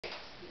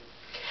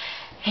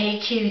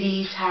Hey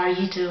cuties, how are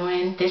you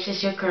doing? This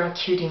is your girl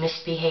Cutie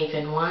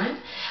Misbehaving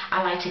One.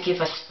 I'd like to give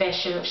a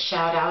special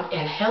shout out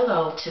and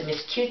hello to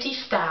Miss Cutie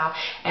Style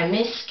and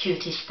Miss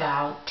Cutie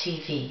Style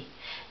TV.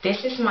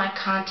 This is my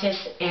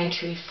contest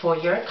entry for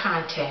your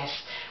contest.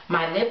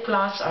 My lip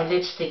gloss or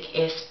lipstick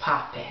is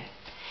poppin'.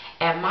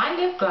 And my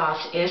lip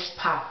gloss is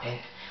poppin',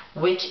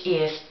 which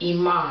is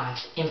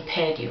Iman's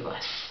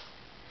Impetuous.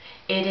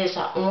 It is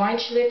an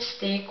orange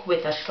lipstick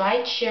with a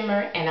slight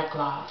shimmer and a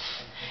gloss.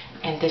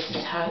 And this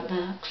is how it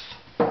looks.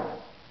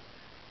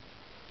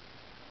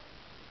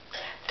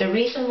 The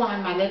reason why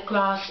my lip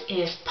gloss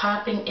is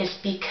popping is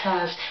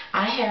because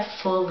I have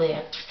full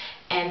lips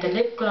and the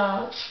lip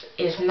gloss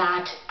is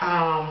not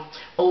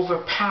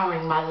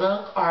overpowering my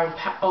look or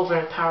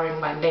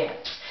overpowering my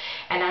lips.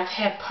 And I've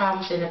had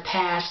problems in the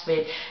past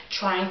with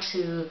trying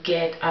to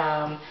get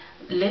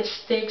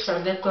lipsticks or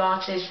lip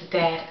glosses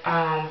that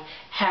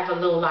have a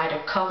little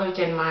lighter color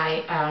than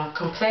my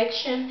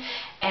complexion,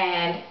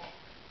 and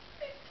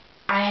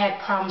I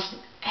had problems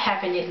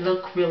having it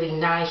look really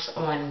nice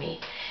on me.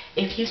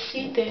 If you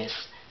see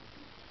this,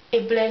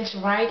 it blends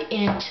right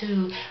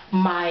into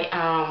my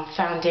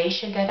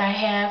foundation that I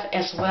have,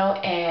 as well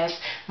as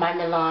my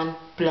Milan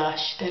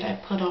blush that I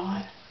put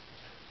on.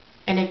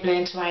 And it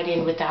blends right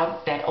in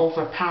without that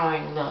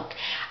overpowering look.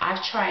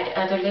 I've tried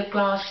other lip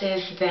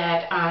glosses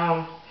that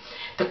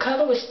the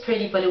color was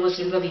pretty, but it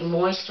wasn't really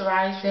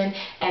moisturizing,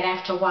 and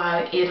after a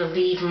while it'll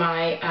leave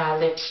my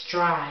lips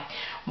dry.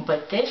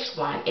 But this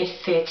one, it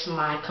fits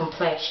my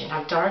complexion.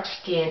 I'm dark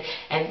skinned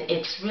and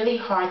it's really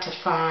hard to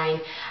find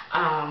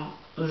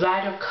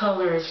lighter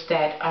colors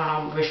that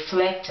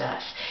reflect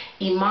us.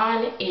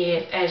 Iman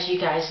is, as you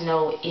guys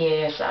know,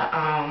 is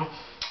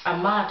a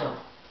model.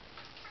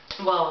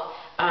 Well,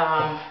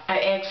 an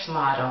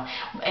ex-model,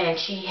 and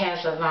she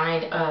has a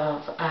line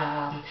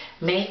of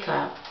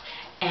makeup,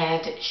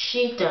 and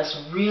she does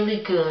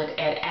really good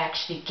at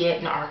actually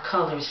getting our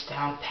colors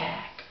down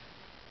pat.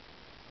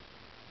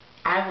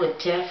 I would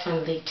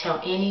definitely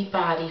tell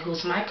anybody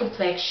who's my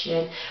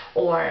complexion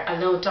or a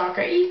little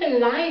darker,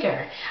 even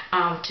lighter,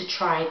 to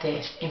try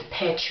this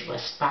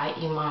Impetuous by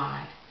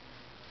Iman.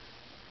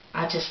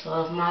 I just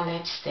love my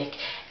lipstick,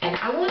 and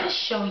I want to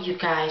show you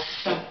guys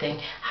something,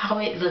 how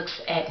it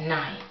looks at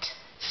night.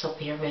 So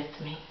bear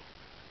with me.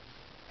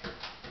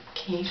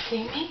 Can you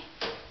see me?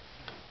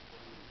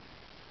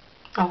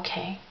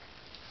 Okay.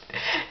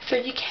 So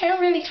you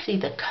can't really see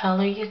the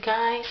color, you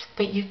guys,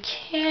 but you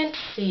can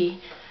see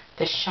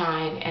the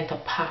shine and the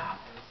pop.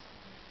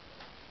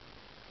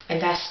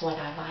 And that's what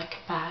I like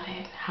about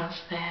it.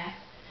 How's that?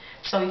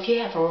 So if you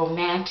have a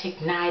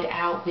romantic night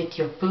out with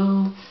your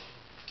boo,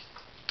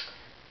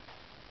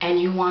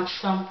 and you want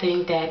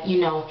something that, you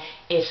know,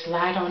 is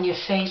light on your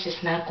face,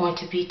 it's not going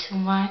to be too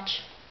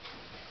much,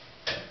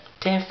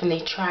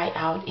 definitely try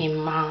out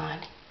Iman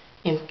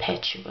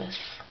Impetuous.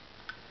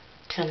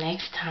 Till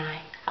next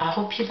time, I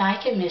hope you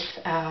like it, Miss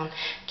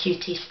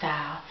Cutie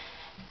Style.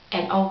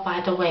 And oh,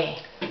 by the way,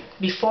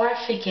 before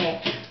I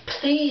forget,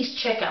 please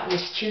check out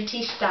Miss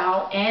Cutie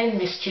Style and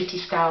Miss Cutie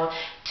Style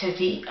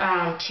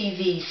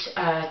TV's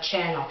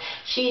channel.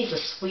 She's a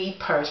sweet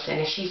person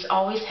and she's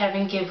always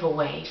having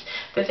giveaways.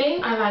 The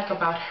thing I like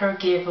about her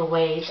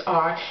giveaways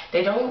are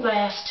they don't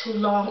last too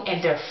long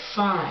and they're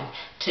fun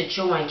to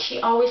join. She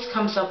always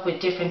comes up with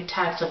different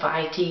types of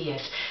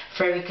ideas.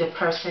 Very good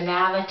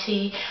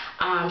personality.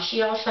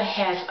 She also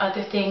has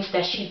other things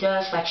that she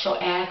does, like she'll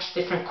ask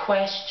different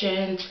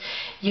questions,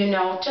 you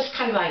know, just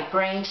kind of like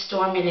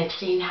brainstorming and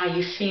seeing how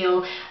you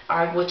feel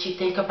or what you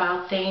think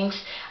about things.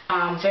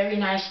 Very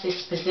nice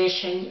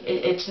disposition.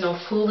 It's no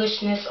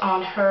foolishness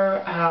on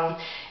her,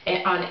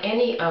 on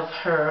any of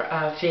her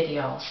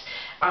videos,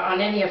 or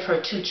on any of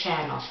her 2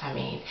 channels, I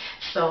mean.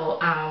 So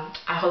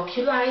I hope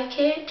you like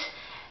it.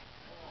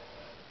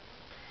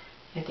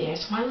 And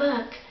there's my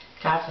look.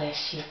 God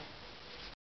bless you.